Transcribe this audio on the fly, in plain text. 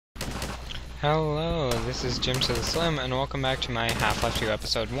Hello, this is Jim to the Slim, and welcome back to my Half-Life 2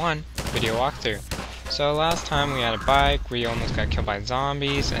 Episode 1 video walkthrough. So last time we had a bike, we almost got killed by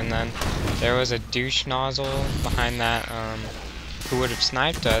zombies, and then there was a douche nozzle behind that who would have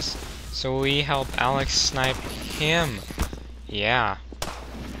sniped us, so we helped Alex snipe him. Yeah,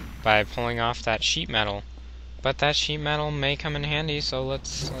 by pulling off that sheet metal. But that sheet metal may come in handy, so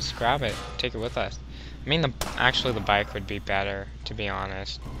let's grab it, take it with us. I mean, actually the bike would be better, to be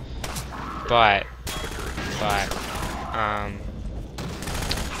honest. But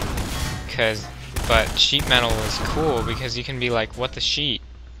sheet metal is cool because you can be like, what the sheet,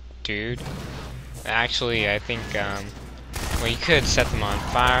 dude? Actually, I think, well, you could set them on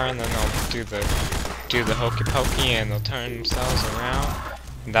fire and then they'll do the hokey pokey and they'll turn themselves around.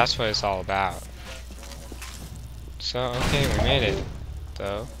 And that's what it's all about. So, okay, we made it,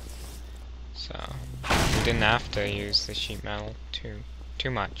 though. So, we didn't have to use the sheet metal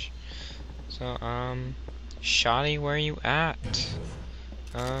too much. So, Shoddy, where are you at?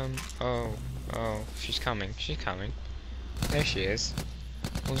 Oh, she's coming. There she is.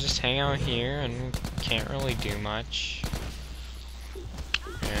 We'll just hang out here and can't really do much.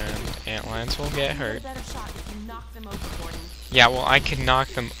 And Antlines will get hurt. Yeah, well, I could knock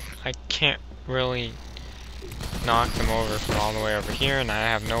them. I can't really knock them over from all the way over here, and I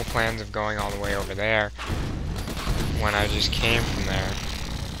have no plans of going all the way over there when I just came from there.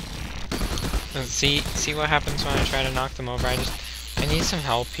 And see what happens when I try to knock them over? I need some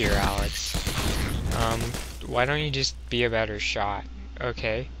help here, Alex. Why don't you just be a better shot?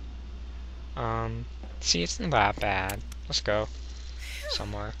 Okay. See, it's not that bad. Let's go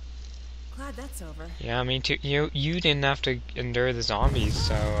somewhere. Glad that's over. Yeah, me too. You didn't have to endure the zombies,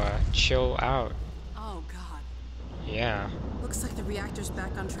 so chill out. Oh God. Yeah. Looks like the reactor's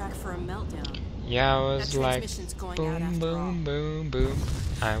back on track for a meltdown. Yeah, it was like boom, boom, boom, boom.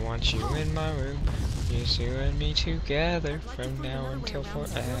 I want you in my room. Just you and me together from now until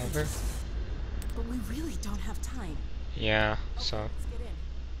forever. But we really don't have time. Yeah, so Let's get in.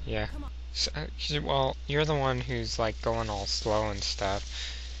 yeah. So, well, you're the one who's like going all slow and stuff.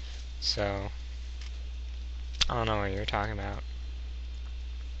 So I don't know what you're talking about.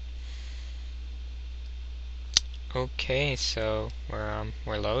 Okay, so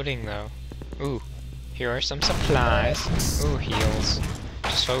we're loading though. Ooh, here are some supplies. Ooh, heals.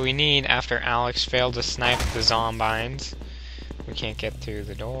 Just what we need after Alex failed to snipe the zombines. We can't get through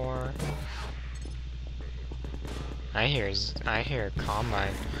the door. I hear a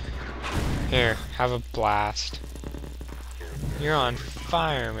combine. Here, have a blast. You're on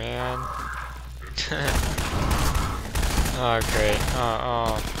fire, man. Oh great.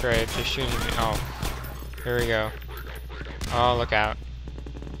 Oh great. They're shooting me. Oh, here we go. Oh, look out.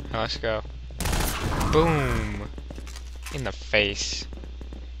 Oh, let's go. Boom! In the face.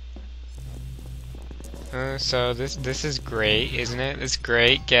 So this is great, isn't it? It's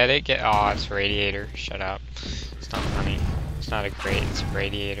great. Get it? Oh, it's radiator. Shut up. It's not funny. It's not a grate. It's a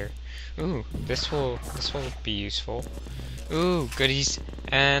radiator. Ooh, this will be useful. Ooh, goodies.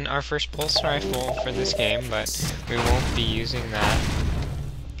 And our first pulse rifle for this game, but we won't be using that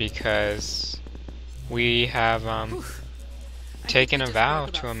because we have taken a vow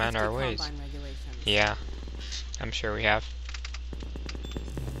to amend our ways. Yeah, I'm sure we have.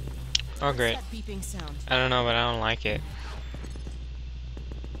 Oh great. I don't know, but I don't like it.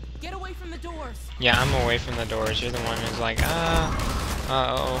 Get away from the doors. Yeah, I'm away from the doors. You're the one who's like,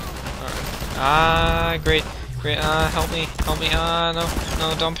 great, help me,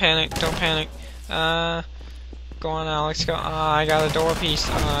 no, don't panic, go on, Alex, go, I got a door piece,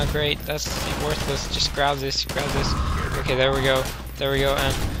 great, that's worthless, just grab this, okay, there we go,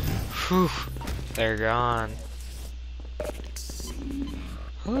 and, whew, they're gone.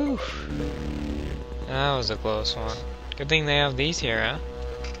 Whew. That was a close one. Good thing they have these here, huh?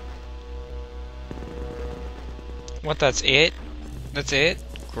 What, that's it? That's it?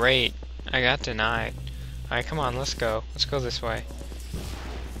 Great. I got denied. Alright, come on, let's go. Let's go this way.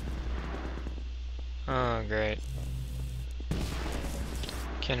 Oh, great.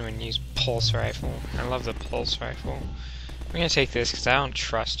 Can't even use pulse rifle. I love the pulse rifle. I'm gonna take this because I don't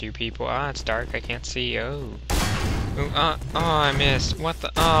trust you people. Ah, it's dark. I can't see. Oh. Ooh, oh, I missed. What the?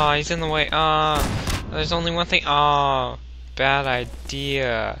 Oh, he's in the way. There's only one thing. Oh, bad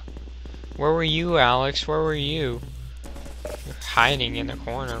idea. Where were you, Alex? Where were you? You're hiding in the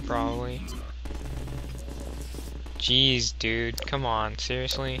corner, probably. Jeez, dude. Come on.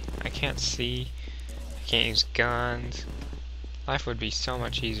 Seriously? I can't see. I can't use guns. Life would be so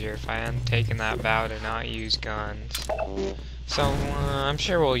much easier if I hadn't taken that vow to not use guns. So, I'm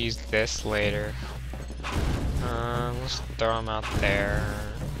sure we'll use this later. Let's throw them out there.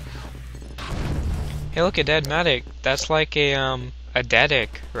 Hey, look, a dead medic. That's like a Deadic,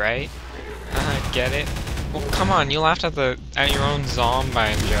 right? Get it? Well, come on, you laughed at your own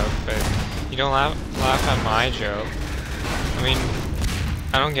zombie joke, but you don't laugh at my joke. I mean,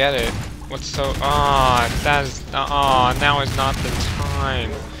 I don't get it. What's so... now is not the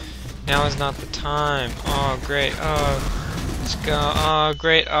time. Now is not the time. Oh, great. Oh, let's go. Oh,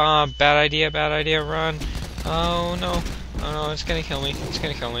 great. Oh, bad idea, run. Oh, no. Oh, no, it's gonna kill me. It's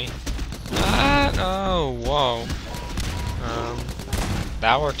gonna kill me. Oh, whoa.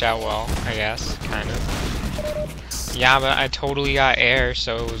 That worked out well, I guess, kind of. Yeah, but I totally got air,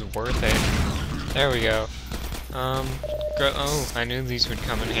 so it was worth it. There we go. Oh, I knew these would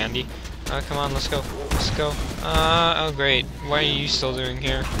come in handy. Come on, let's go. Let's go. Oh, great. What are you still doing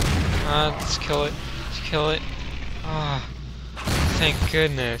here? Let's kill it. Let's kill it. Thank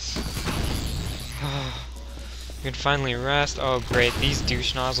goodness. We can finally rest. Oh, great. These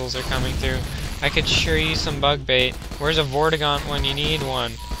douche nozzles are coming through. I could sure use some bug bait. Where's a Vortigaunt when you need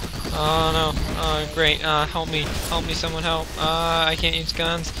one? Oh, no. Oh, great. Help me. Help me, someone help. I can't use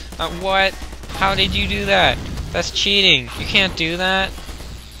guns. What? How did you do that? That's cheating. You can't do that.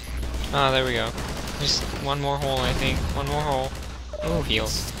 Oh, there we go. Just one more hole, I think. One more hole. Oh,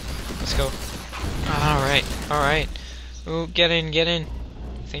 heals. Let's go. Alright. Alright. Oh, get in, get in.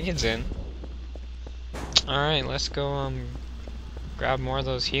 I think it's in. Alright, let's go, grab more of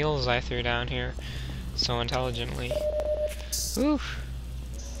those heals I threw down here so intelligently. Oof.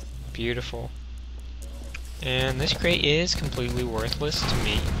 Beautiful. And this crate is completely worthless to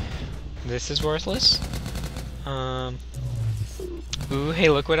me. This is worthless. Ooh, hey,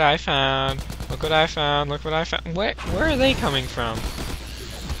 look what I found. Look what I found. Look what I found. Where are they coming from?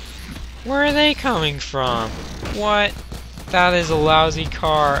 Where are they coming from? What? That is a lousy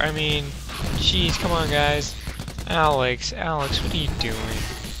car. I mean, jeez, come on, guys. Alex, what are you doing?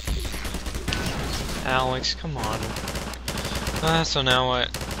 Alex, come on. So now what?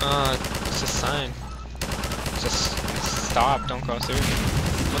 It's a sign. Just stop, don't go through.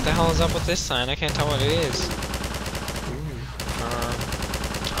 What the hell is up with this sign? I can't tell what it is.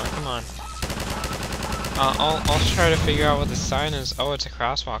 Oh, come on. I'll try to figure out what the sign is. Oh, it's a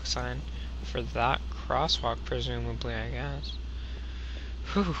crosswalk sign. For that crosswalk, presumably, I guess.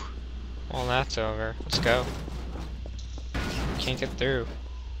 Whew. Well, that's over. Let's go. Can't get through.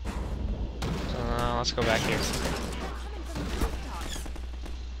 So, let's go back here.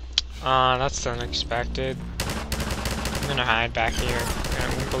 That's unexpected. I'm gonna hide back here.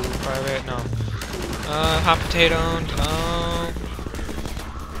 Gonna Oompa Loompa a bit. No. Hot potato owned.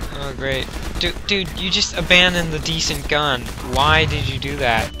 Oh, great. Dude, you just abandoned the decent gun. Why did you do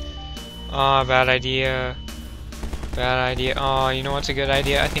that? Oh, bad idea. Bad idea. Oh, you know what's a good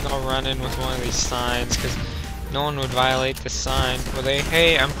idea? I think I'll run in with one of these signs, because no one would violate the sign. Will they?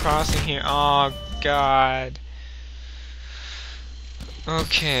 Hey, I'm crossing here. Oh, God.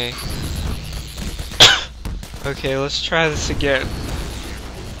 Okay. Okay, let's try this again.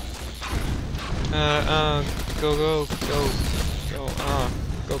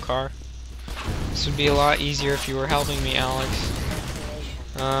 Go car. This would be a lot easier if you were helping me, Alex.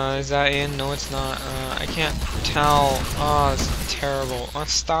 Is that in? No, it's not. I can't tell. Oh, this is terrible. Oh,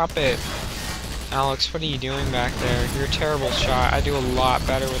 stop it. Alex, what are you doing back there? You're a terrible shot. I do a lot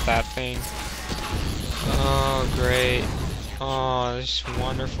better with that thing. Oh, great. Oh, this is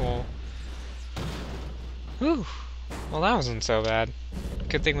wonderful. Whew. Well, that wasn't so bad.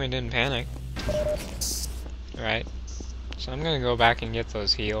 Good thing we didn't panic. Right. So I'm gonna go back and get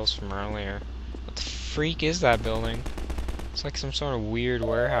those heals from earlier. What the freak is that building? It's like some sort of weird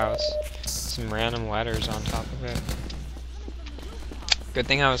warehouse. Some random letters on top of it. Good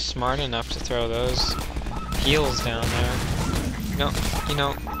thing I was smart enough to throw those heals down there. You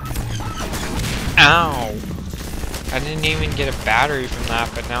know... Ow! I didn't even get a battery from that,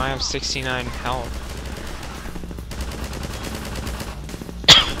 but now I have 69 health.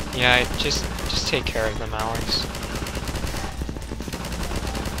 Yeah, just take care of them, Alex.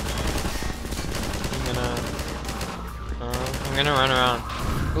 I'm gonna run around.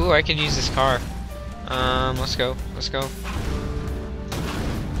 Ooh, I could use this car. Let's go. Let's go.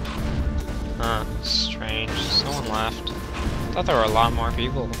 Strange. Someone left. I thought there were a lot more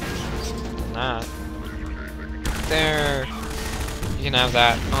people than that. There. You can have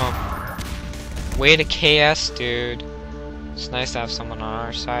that. Oh. Way to KS, dude. It's nice to have someone on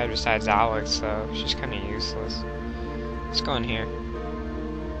our side besides Alex, though. She's kind of useless. Let's go in here.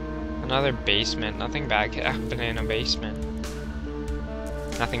 Another basement. Nothing bad could happen in a basement.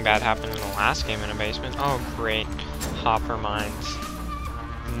 Nothing bad happened in the last game in a basement. Oh, great. Hopper mines.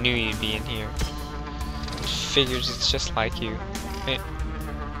 Knew you'd be in here. Figures it's just like you. Hey,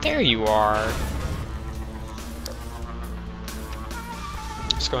 there you are.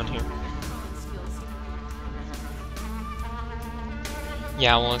 Let's go in here.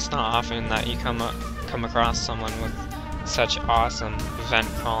 Yeah, well, it's not often that you come across someone with such awesome vent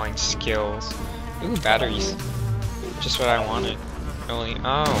crawling skills. Ooh, batteries. Just what I wanted. Really?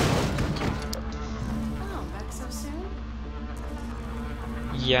 Oh. Oh, back so soon?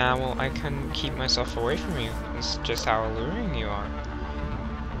 Yeah, well, I couldn't keep myself away from you. It's just how alluring you are.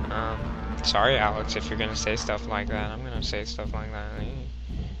 Sorry, Alex, if you're gonna say stuff like that. I'm gonna say stuff like that.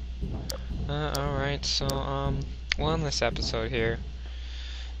 Alright, so, we'll end this episode here.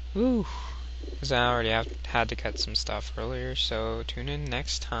 Woo! Because I already had to cut some stuff earlier, so tune in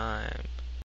next time.